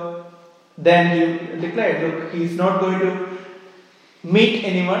 So then he declared, look, he is not going to meet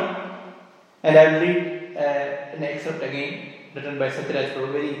anyone. And I will read an excerpt again, written by Satyaraj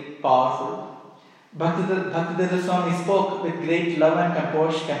Prabhu, very powerful. Bhaktivedanta Swami spoke with great love and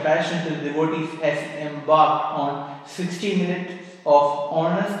compassion to the devotees as he embarked on 60 minutes of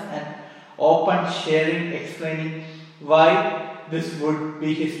honest and open sharing, explaining why this would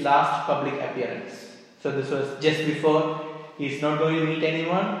be his last public appearance. So this was just before he is not going to meet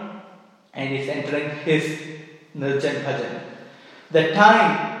anyone and he is entering his Nirjana-bhajana. The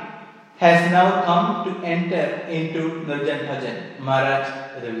time has now come to enter into Nirjana-bhajana,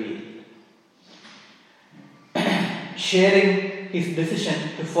 Maharaj revealed. Sharing his decision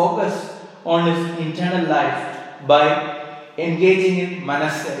to focus on his internal life by engaging in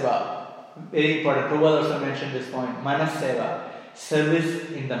Manaseva. Very important. Prabhupada also mentioned this point. Manaseva,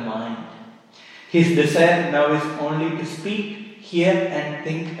 service in the mind. His desire now is only to speak, hear and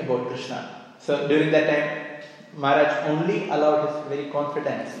think about Kṛṣṇa. So during that time, Maharaj only allowed his very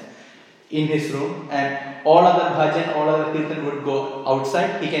confidence in his room, and all other bhajan, all other kirtan would go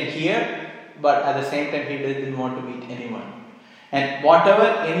outside. He can hear, but at the same time he didn't want to meet anyone. And whatever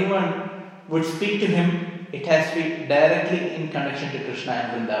anyone would speak to him, it has to be directly in connection to Kṛṣṇa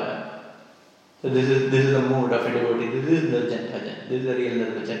and Vrindavan. So this is the mood of a devotee. This is Nirjana-bhajana. This is the real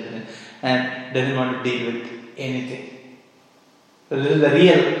Nirjana-bhajana, and doesn't want to deal with anything. So this is the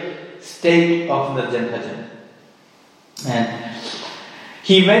real state of Nirjana-bhajana. And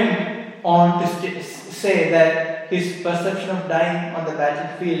he went on to say that his perception of dying on the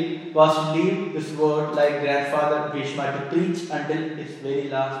battlefield was to leave this world like grandfather Bhishma, to preach until his very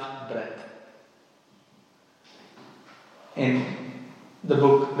last breath. In the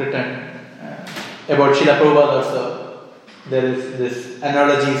book written about Srila Prabhupada also, there is this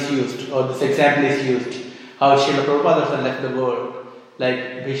analogy is used, or this example is used, how Srila Prabhupada also left the world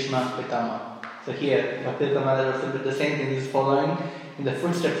like Bhishma Pitama. So here, Bhaktivedanta Maharaj also did the same thing. He is following in the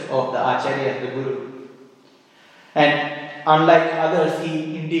footsteps of the Acharya, the Guru. And unlike others,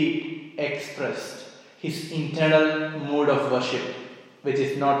 he indeed expressed his internal mood of worship, which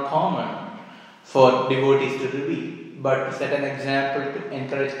is not common for devotees to reveal, but to set an example to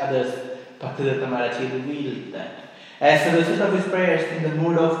encourage others. Bhaktivedanta Maharaj, he revealed that. As a result of his prayers in the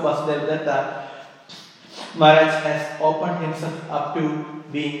mood of Vasudeva, Maharaj has opened himself up to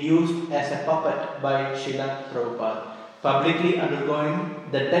being used as a puppet by Srila Prabhupada, publicly undergoing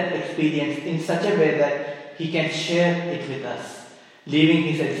the death experience in such a way that he can share it with us, leaving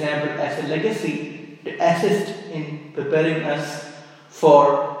his example as a legacy to assist in preparing us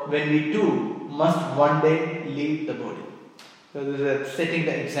for when we too must one day leave the body. So this is setting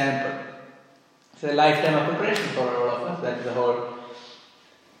the example. It's a lifetime of preparation for all of us. That is the whole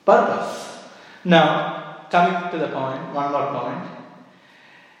purpose. Now, coming to the point, one more point.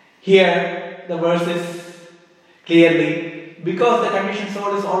 Here, the verse is Clearly, because the conditioned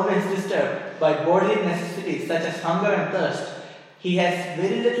soul is always disturbed by bodily necessities such as hunger and thirst, he has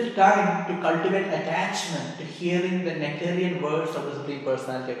very little time to cultivate attachment to hearing the nectarian words of the Supreme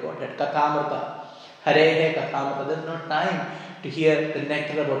Personality of Godhead. Kathamrita. Hare Kathamrita. There is no time to hear the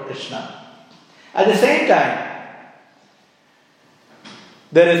nectar about Kṛṣṇa. At the same time,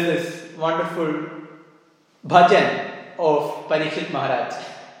 there is this wonderful bhajan of Parikshit Maharaj.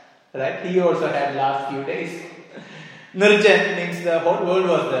 Right? He also had last few days. Nirjana means the whole world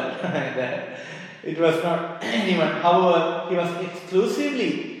was there. It was not anyone. However, he was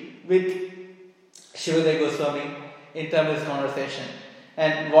exclusively with Śrīmad Goswami in terms of his conversation.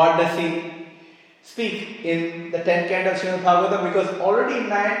 And what does he speak in the 10th canto of Śrīmad Bhāgavatam? Because already 9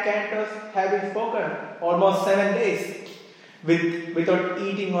 cantos have been spoken, almost 7 days, without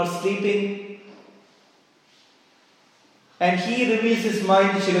eating or sleeping. And he reveals his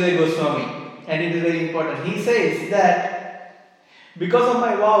mind to Śrīmad Goswami. And it is very important. He says that because of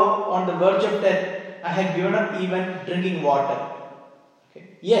my vow on the verge of death, I had given up even drinking water. Okay.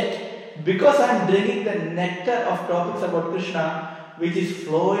 Yet, because I am drinking the nectar of topics about Kṛṣṇa, which is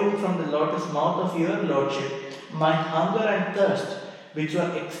flowing from the lotus mouth of your Lordship, my hunger and thirst, which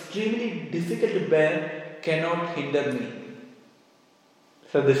were extremely difficult to bear, cannot hinder me.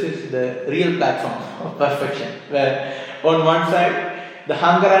 So this is the real platform of perfection, where on one side, the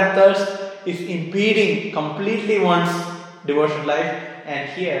hunger and thirst is impeding completely one's devotional life, and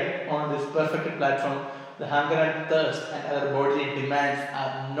here on this perfected platform, the hunger and thirst and other bodily demands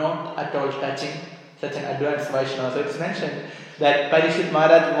are not at all touching such an advanced Vaishnava. So it's mentioned that Parikshit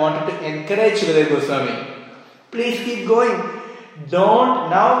Maharaj wanted to encourage Śrīmad Goswami. Please keep going.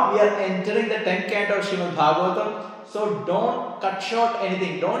 Now we are entering the 10th canto of Śrīmad Bhāgavatam, so don't cut short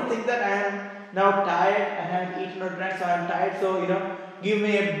anything. Don't think that I am now tired, I haven't eaten or drank, so I am tired, so give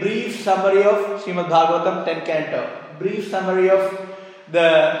me a brief summary of Śrīmad Bhāgavatam 10th canto. Brief summary of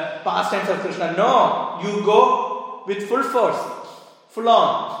the pastimes of Kṛṣṇa. No, you go with full force, full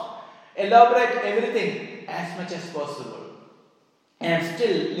on. Elaborate everything as much as possible. And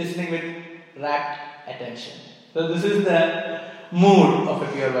still listening with rapt attention. So this is the mood of a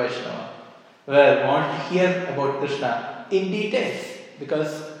pure Vaishnava, where one wants to hear about Kṛṣṇa in details,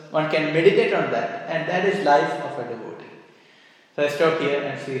 because one can meditate on that, and that is life of a devotee. So I stop here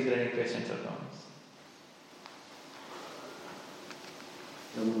and see if there are any questions or comments.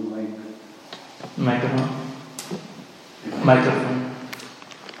 Microphone.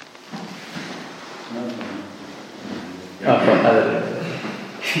 For other.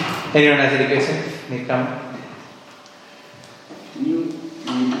 Anyone has any questions? Any comment? You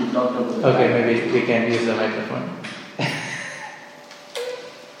talked about. Okay, maybe we can use the microphone.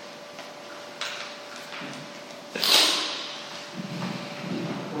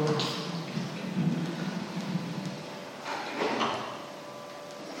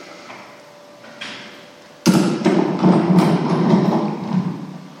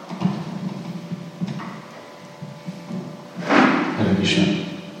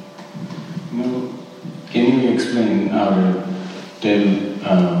 Can you explain or tell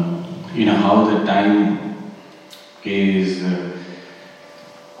how the time is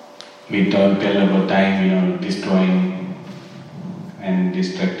we tell about time destroying and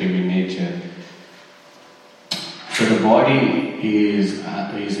destructive in nature. So the body is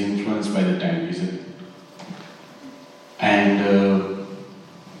influenced by the time, is it? And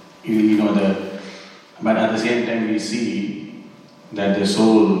but at the same time we see that the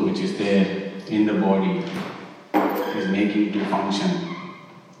soul which is there in the body is making to function.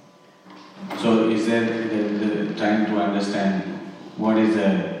 So is there the trying to understand what is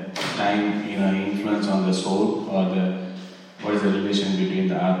the time influence on the soul, or what is the relation between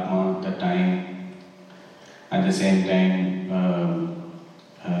the Atma, the time, at the same time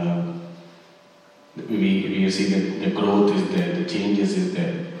we see that the growth is there, the changes is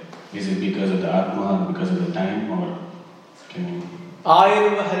there. Is it because of the Atma or because of the time, or can you?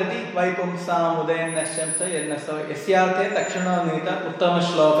 Ayurvaharati vaipumsam udayanashamsa yannaso yasyate takshana nita uttama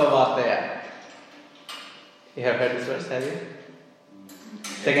shloka vartaya. You have heard this verse, have you?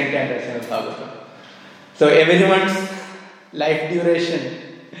 Second canto of Śrīmad Bhāgavatam. So everyone's life duration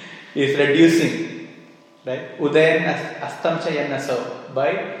is reducing, right? Udayan astamcha yannaso,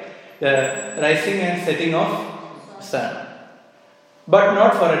 by the rising and setting of sun. But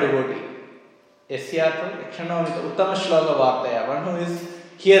not for a devotee. Yasyatho yakshanamita uttama shloka vartaya. One who is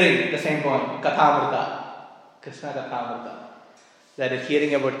hearing the same point, Kathamrita, Kṛṣṇa Kathamrita, that is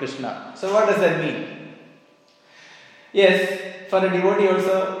hearing about Kṛṣṇa. So what does that mean? Yes, for a devotee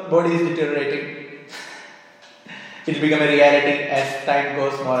also, body is deteriorating. It will become a reality as time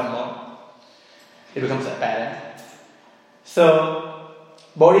goes more and more. It becomes apparent. So,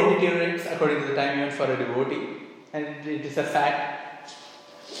 body deteriorates according to the time even for a devotee, and it is a fact.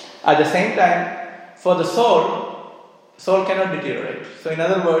 At the same time, for the soul cannot deteriorate. So, in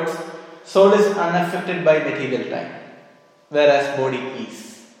other words, soul is unaffected by material time, whereas body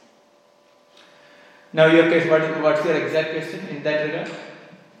is. Now, your case, what's your exact question in that regard?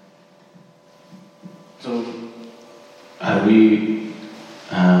 So, are we?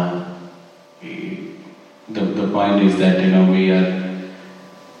 The point is that we are.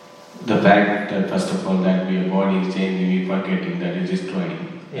 The fact that first of all that our body is changing, we forgetting that it is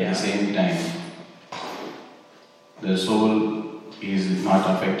destroying. Yeah. At the same time, the soul is not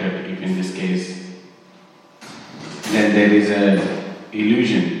affected. If in this case, then there is a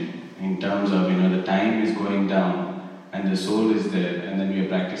illusion in terms of the time is going down and the soul is there, and then we are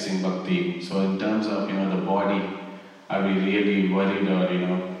practicing bhakti. So in terms of the body, are we really worried or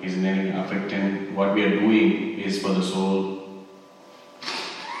is it anything affecting? What we are doing is for the soul.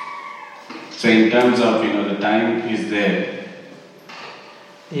 So in terms of the time is there,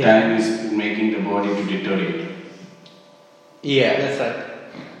 time is making the body to deteriorate. Yeah, that's right.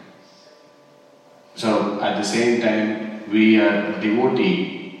 So at the same time, we are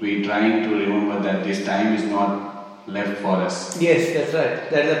devotee, we trying to remember that this time is not left for us. Yes, that's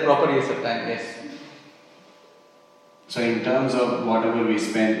right. That is a proper use of time, yes. So in terms of whatever we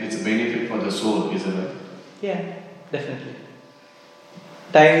spend, it's a benefit for the soul, isn't it? Yeah, definitely.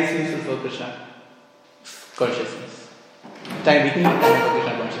 Time is useful for Kṛṣṇa consciousness. Time, we need time for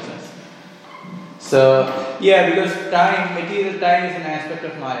Kṛṣṇa consciousness. So, because material time is an aspect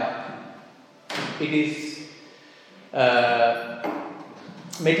of Maya. It is,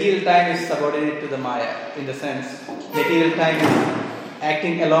 material time is subordinate to the Maya, in the sense, material time is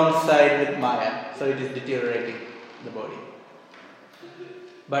acting alongside with Maya, so it is deteriorating the body,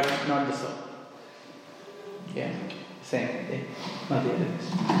 but not the soul. Yeah, same thing. Not the others.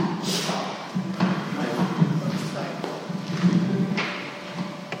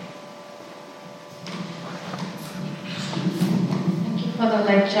 For the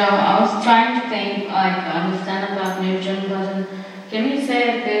lecture, I was trying to think, understand about Nirjana-bhajana. Can you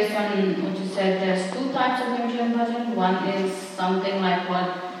say, based on what you said, there's two types of Nirjana-bhajana? One is something like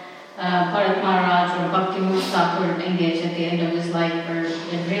what Bharat Maharaj or Bhakti Thakur engaged at the end of his life, where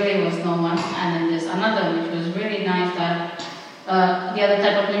there really was no one. And then there's another, which was really nice, that the other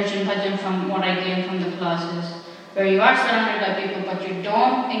type of Nirjana-bhajana, from what I gained from the classes, where you are surrounded by people, but you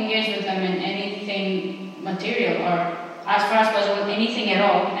don't engage with them in anything material or as far as possible, anything at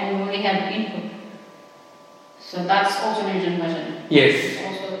all, and you only have input. So that's also Nirjana-bhajana.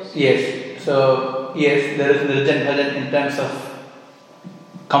 Yes. Yes. So, yes, there is Nirjana-bhajana in terms of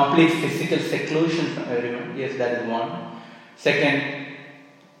complete physical seclusion from everyone. Yes, that is one. Second,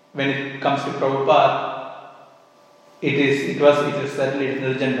 when it comes to Prabhupada, it was certainly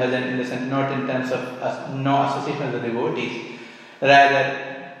Nirjana-bhajana in the sense, not in terms of no association with the devotees. Rather,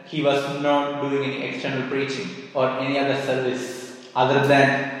 he was not doing any external preaching or any other service other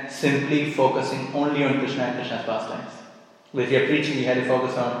than simply focusing only on Kṛṣṇa and Kṛṣṇa's pastimes. If you are preaching, you had to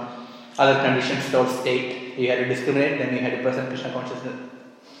focus on other conditions or state. You had to discriminate, then you had to present Kṛṣṇa consciousness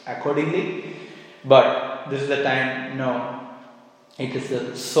accordingly. But this is the time, no. It is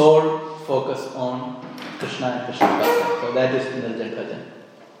the sole focus on Kṛṣṇa and Kṛṣṇa's pastimes. So that is Nirjana-bhajana.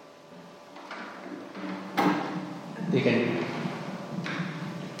 You can.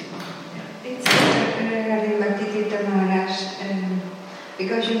 Regarding Bhakti Maharaj,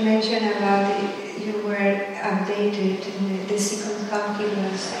 because you mentioned about you were updated in the second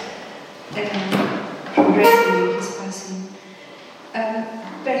calculus progressively his passing.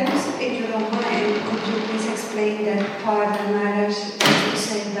 Perhaps if you don't mind, could you please explain that part that Maharaj you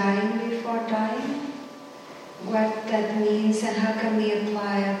said dying before dying? What that means and how can we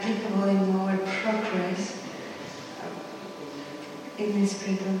applicable in our progress in this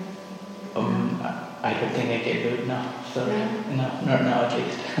spiritual? I don't think I can do it now. Sorry. No, not now at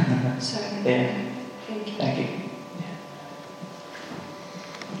least. Sorry. Yeah. Thank you. Thank you.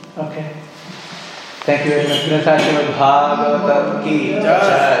 Yeah. Okay. Thank you very much. Śrīmad Bhāgavatam ki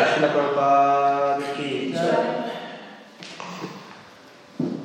jai. Śrīla Prabhupada.